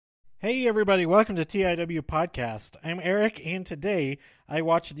Hey everybody, welcome to TIW Podcast. I'm Eric, and today I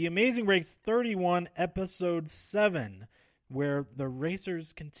watched The Amazing Race 31, Episode 7, where the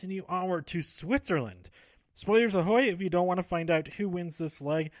racers continue onward to Switzerland. Spoilers ahoy if you don't want to find out who wins this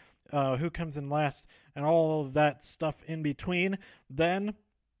leg, who comes in last, and all of that stuff in between, then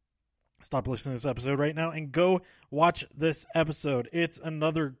stop listening to this episode right now and go watch this episode. It's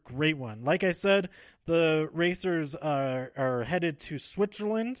another great one. Like I said, the racers are headed to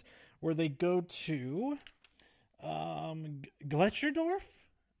Switzerland, where they go to Gletscherdorf.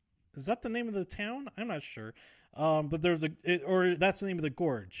 Is that the name of the town? I'm not sure. But there's or that's the name of the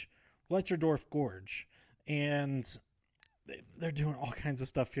gorge, Gletscherdorf Gorge, and they're doing all kinds of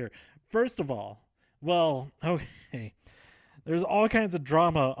stuff here. First of all, well, okay, there's all kinds of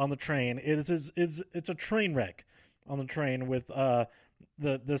drama on the train. It's a train wreck on the train with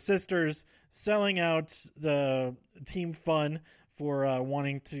the sisters selling out the Team Fun for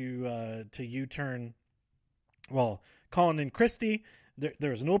wanting to U-turn. Well, Colin and Christy,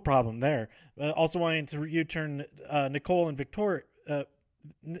 there's no problem there. Also wanting to U-turn Nicole and Victor.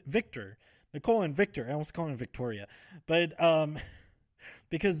 Nicole and Victor. I almost call him Victoria, but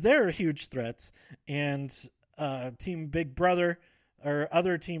because they're huge threats, and Team Big Brother or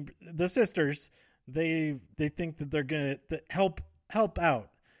other team, the sisters, they think that they're gonna help out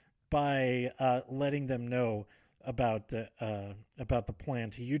by letting them know about the plan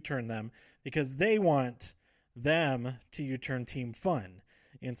to U-turn them, because they want them to U-turn Team Fun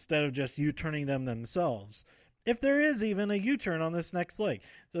instead of just U-turning them themselves, if there is even a U-turn on this next leg.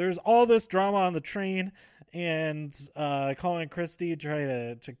 So there's all this drama on the train, and Colin and Christy try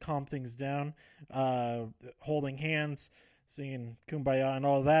to calm things down, holding hands, singing Kumbaya and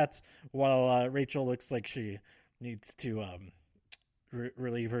all that, while Rachel looks like she needs to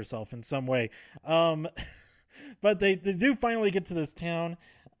relieve herself in some way. But they do finally get to this town,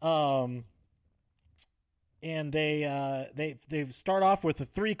 and they start off with a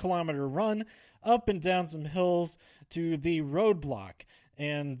 3-kilometer run up and down some hills to the roadblock,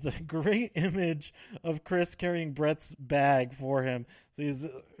 and the great image of Chris carrying Brett's bag for him. So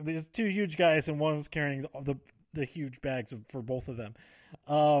these two huge guys, and one was carrying the huge bags for both of them.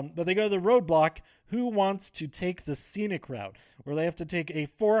 But they go to the roadblock. Who wants to take the scenic route, where they have to take a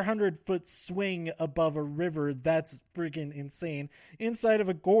 400-foot swing above a river? That's freaking insane. Inside of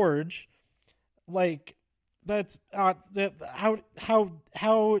a gorge. Like, that's how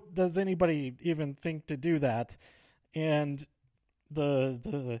does anybody even think to do that? And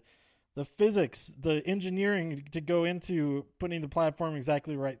the physics, the engineering to go into putting the platform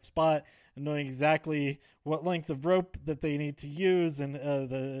exactly the right spot and knowing exactly what length of rope that they need to use, and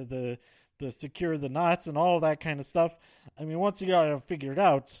the secure the knots and all that kind of stuff. I mean, once you got to figure it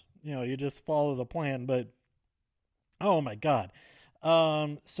out, you just follow the plan. But oh my God.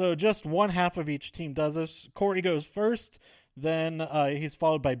 So just one half of each team does this. Corey goes first, then he's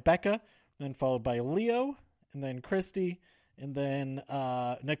followed by Becca, then followed by Leo, and then Christy, and then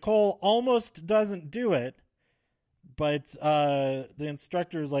Nicole almost doesn't do it, but the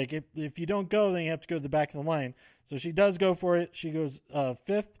instructor is like, if you don't go, then you have to go to the back of the line. So she does go for it. She goes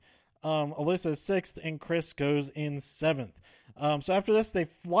fifth. Alyssa 6th, and Chris goes in 7th. So after this, they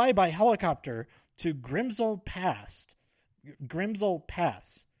fly by helicopter to Grimsel Pass. Grimsel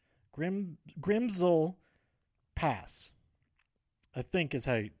Pass, I think is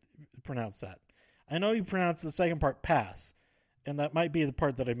how you pronounce that. I know you pronounce the second part pass, and that might be the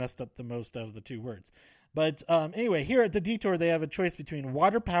part that I messed up the most out of the two words. But anyway, here at the detour, they have a choice between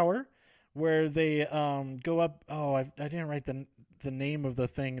water power, where they go up. Oh, I didn't write the name of the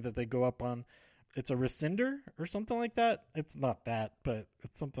thing that they go up on. It's a rescinder or something like that. It's not that, but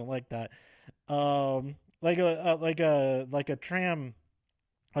it's something like that. Like a tram,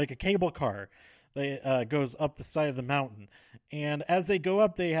 like a cable car. They goes up the side of the mountain, and as they go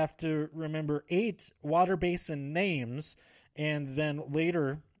up, they have to remember 8 water basin names, and then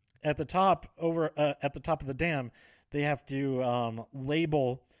later at the top at the top of the dam, they have to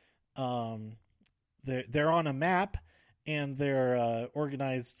label. They're on a map, and they're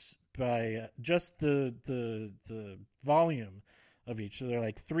organized by just the volume of each. So they're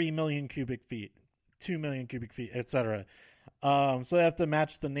like 3 million cubic feet, 2 million cubic feet, etc. So they have to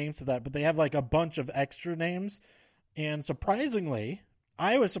match the names to that, but they have like a bunch of extra names. And surprisingly,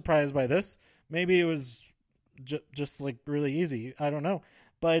 I was surprised by this. Maybe it was just like really easy. I don't know.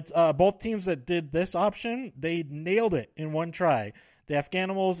 But both teams that did this option, they nailed it in one try. The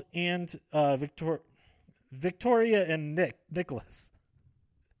Afghanimals and Victoria and Nicholas.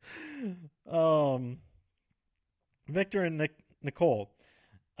 Victor and Nicole.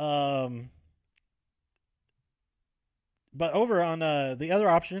 But over on the other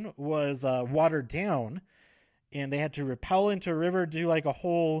option was watered down, and they had to rappel into a river, do like a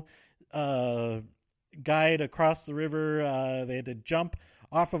whole guide across the river. They had to jump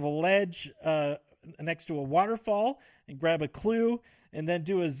off of a ledge next to a waterfall and grab a clue, and then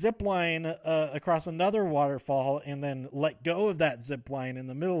do a zip line across another waterfall, and then let go of that zip line in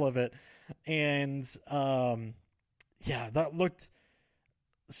the middle of it. And that looked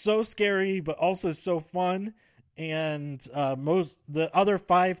so scary, but also so fun. And the other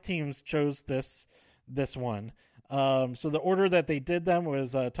 5 teams chose this one. So the order that they did them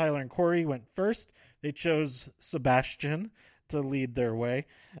was Tyler and Corey went first. They chose Sebastian to lead their way,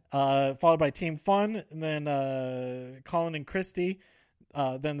 followed by Team Fun, and then Colin and Christy,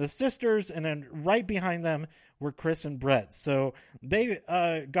 then the sisters, and then right behind them were Chris and Brett. So they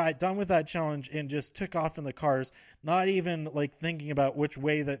got done with that challenge and just took off in the cars, not even like thinking about which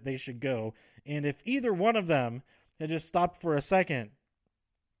way that they should go. And if either one of them had just stopped for a second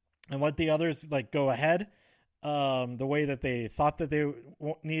and let the others like go ahead the way that they thought that they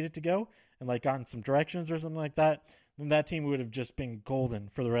needed to go, and like gotten some directions or something like that, then that team would have just been golden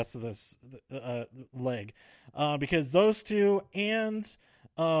for the rest of this leg, because those two and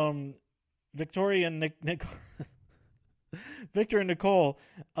Victoria and Victor and Nicole,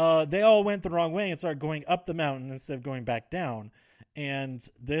 they all went the wrong way and started going up the mountain instead of going back down. And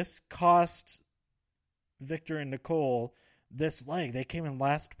this cost Victor and Nicole this leg. They came in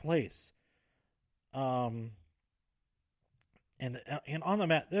last place. And on the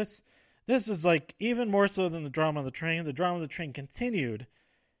mat, this is like even more so than the drama on the train. The drama on the train continued,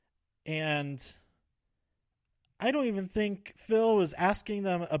 and I don't even think Phil was asking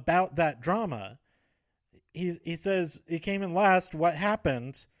them about that drama. He says he came in last. What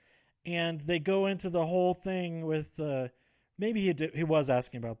happened? And they go into the whole thing with maybe he was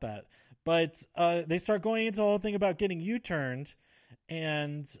asking about that, but they start going into the whole thing about getting U-turned.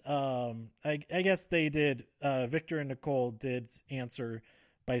 And I guess they did. Victor and Nicole did answer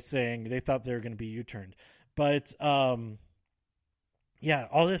by saying they thought they were going to be U-turned. But all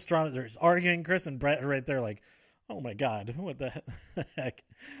this drama. There's arguing. Chris and Brett are right there like, oh my God, what the heck?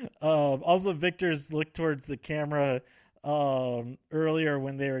 Also, Victor's look towards the camera earlier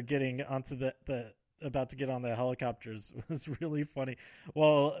when they were getting onto the about to get on the helicopters was really funny.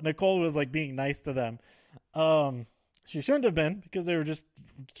 Well, Nicole was like being nice to them. She shouldn't have been, because they were just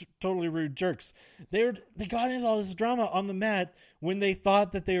totally rude jerks. They got into all this drama on the mat when they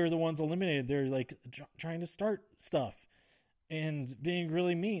thought that they were the ones eliminated. They're like trying to start stuff and being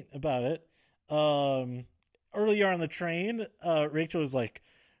really mean about it. Earlier on the train, Rachel was like,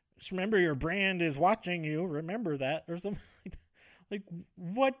 just remember your brand is watching you. Remember that, or something like that. Like,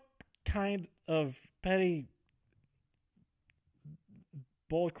 what kind of petty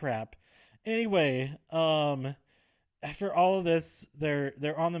bullcrap? Anyway, after all of this,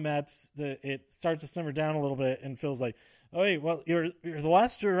 they're on the mats. It starts to simmer down a little bit, and Phil's like, "Oh wait, well you're the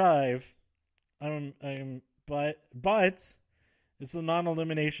last to arrive. But it's the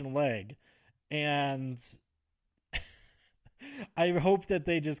non-elimination leg, and I hope that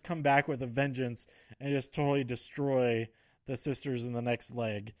they just come back with a vengeance and just totally destroy the sisters in the next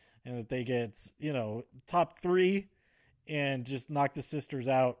leg, and that they get top 3 and just knock the sisters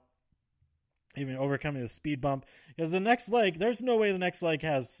out." Even overcoming the speed bump, because the next leg, there's no way the next leg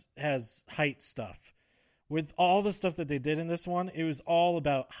has height stuff. With all the stuff that they did in this one, it was all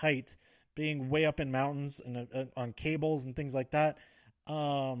about height, being way up in mountains and on cables and things like that.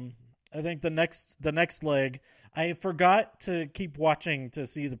 I think the next leg, I forgot to keep watching to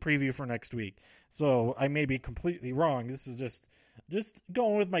see the preview for next week, so I may be completely wrong. This is just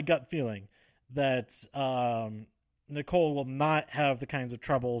going with my gut feeling that Nicole will not have the kinds of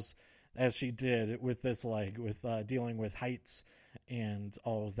troubles as she did with this leg, with dealing with heights and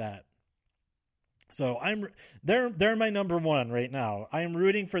all of that. So they're my number one right now. I am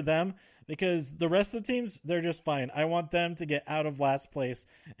rooting for them, because the rest of the teams, they're just fine. I want them to get out of last place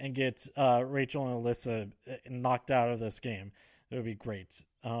and get Rachel and Alyssa knocked out of this game. It would be great.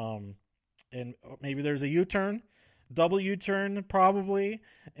 And maybe there's a U-turn, double U-turn probably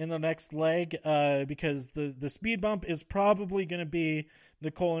in the next leg, because the speed bump is probably going to be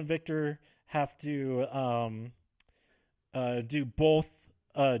Nicole and Victor have to do both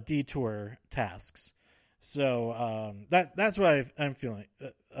detour tasks. So that's what I'm feeling.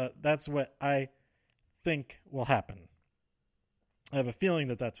 That's what I think will happen. I have a feeling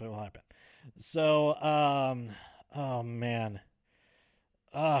that that's what will happen. So, oh man,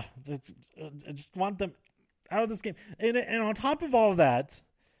 I just want them out of this game. And on top of all of that,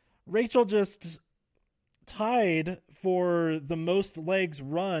 Rachel just tied for the most legs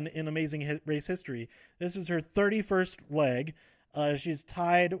run in Amazing Race history. This is her 31st leg. She's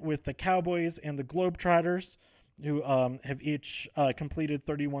tied with the Cowboys and the Globetrotters, who have each completed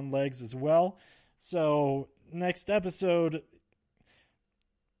 31 legs as well. So next episode,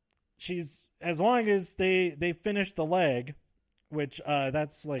 as long as they finish the leg, which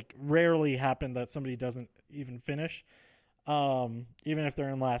that's like rarely happened that somebody doesn't even finish, even if they're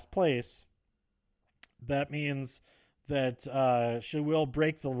in last place. That means that she will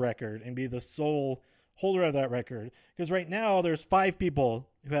break the record and be the sole holder of that record. Because right now there's 5 people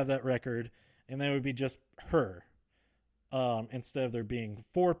who have that record, and that would be just her. Instead of there being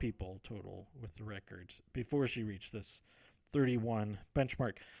 4 people total with the record before she reached this 31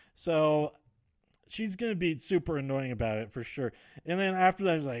 benchmark. So she's going to be super annoying about it for sure. And then after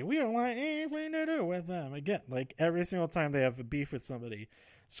that, it's like, we don't want anything to do with them. Again, like every single time they have a beef with somebody,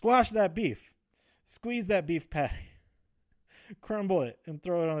 squash that beef. Squeeze that beef patty. Crumble it and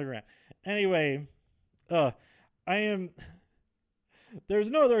throw it on the ground. Anyway, there's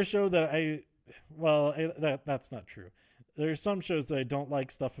no other show that that's not true. There's some shows that I don't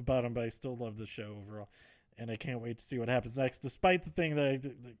like stuff about them, but I still love the show overall. And I can't wait to see what happens next, despite the thing that I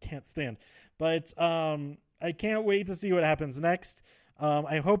can't stand. But I can't wait to see what happens next.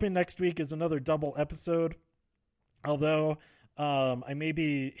 I'm hoping next week is another double episode. Although I may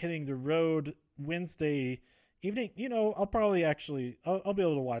be hitting the road Wednesday evening. I'll probably I'll be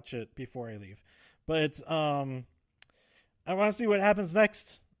able to watch it before I leave. But I want to see what happens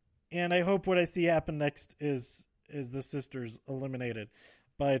next. And I hope what I see happen next is the sisters eliminated.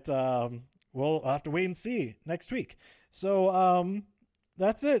 But we'll have to wait and see next week. So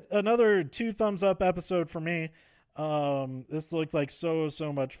that's it. Another 2 thumbs up episode for me. This looked like so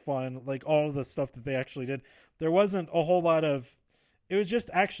much fun. Like all of the stuff that they actually did. There wasn't a whole lot of, it was just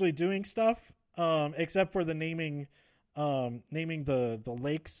actually doing stuff, except for the naming the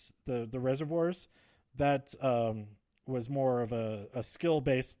lakes, the reservoirs. That was more of a skill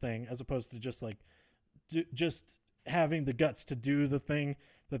based thing as opposed to just like just having the guts to do the thing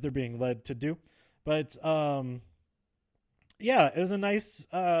that they're being led to do. But yeah, it was a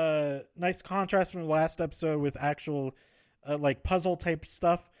nice contrast from the last episode with actual like puzzle type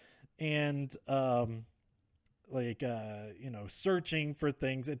stuff and searching for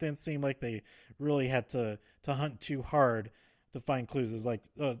things. It didn't seem like they really had to hunt too hard to find clues. It's like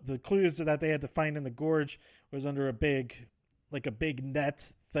the clues that they had to find in the gorge was under a big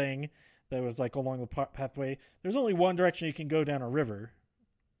net thing that was like along the pathway. There's only one direction you can go down a river,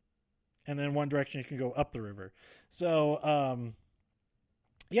 and then one direction you can go up the river. So I'm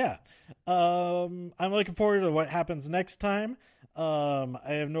looking forward to what happens next time. I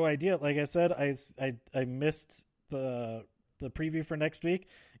have no idea. Like I said, I missed the preview for next week,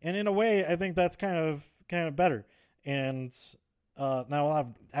 and in a way, I think that's kind of better. And now I'll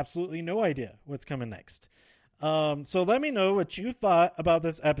have absolutely no idea what's coming next. So let me know what you thought about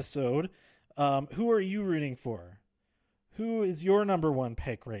this episode. Who are you rooting for? Who is your number 1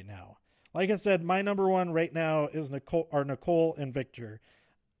 pick right now? Like I said, my number 1 right now is Nicole and Victor.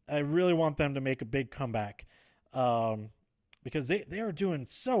 I really want them to make a big comeback. Because they are doing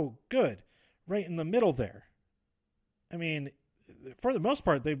so good right in the middle there. I mean, for the most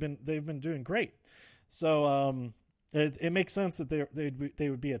part, they've been doing great. So it makes sense that they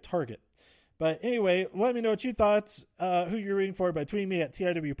would be a target. But anyway, let me know what you thought. Who you're rooting for by tweeting me at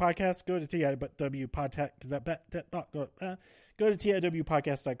TIW Podcast. Go to TIW Podcast. Go to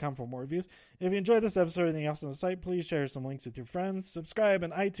TIWpodcast.com for more reviews. If you enjoyed this episode or anything else on the site, please share some links with your friends. Subscribe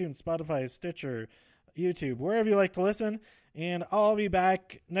on iTunes, Spotify, Stitcher, YouTube, wherever you like to listen. And I'll be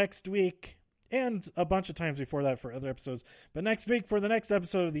back next week and a bunch of times before that for other episodes. But next week for the next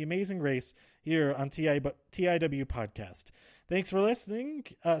episode of The Amazing Race here on TIW Podcast. Thanks for listening.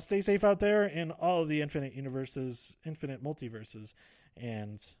 Stay safe out there in all of the infinite universes, infinite multiverses.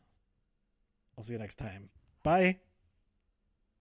 And I'll see you next time. Bye.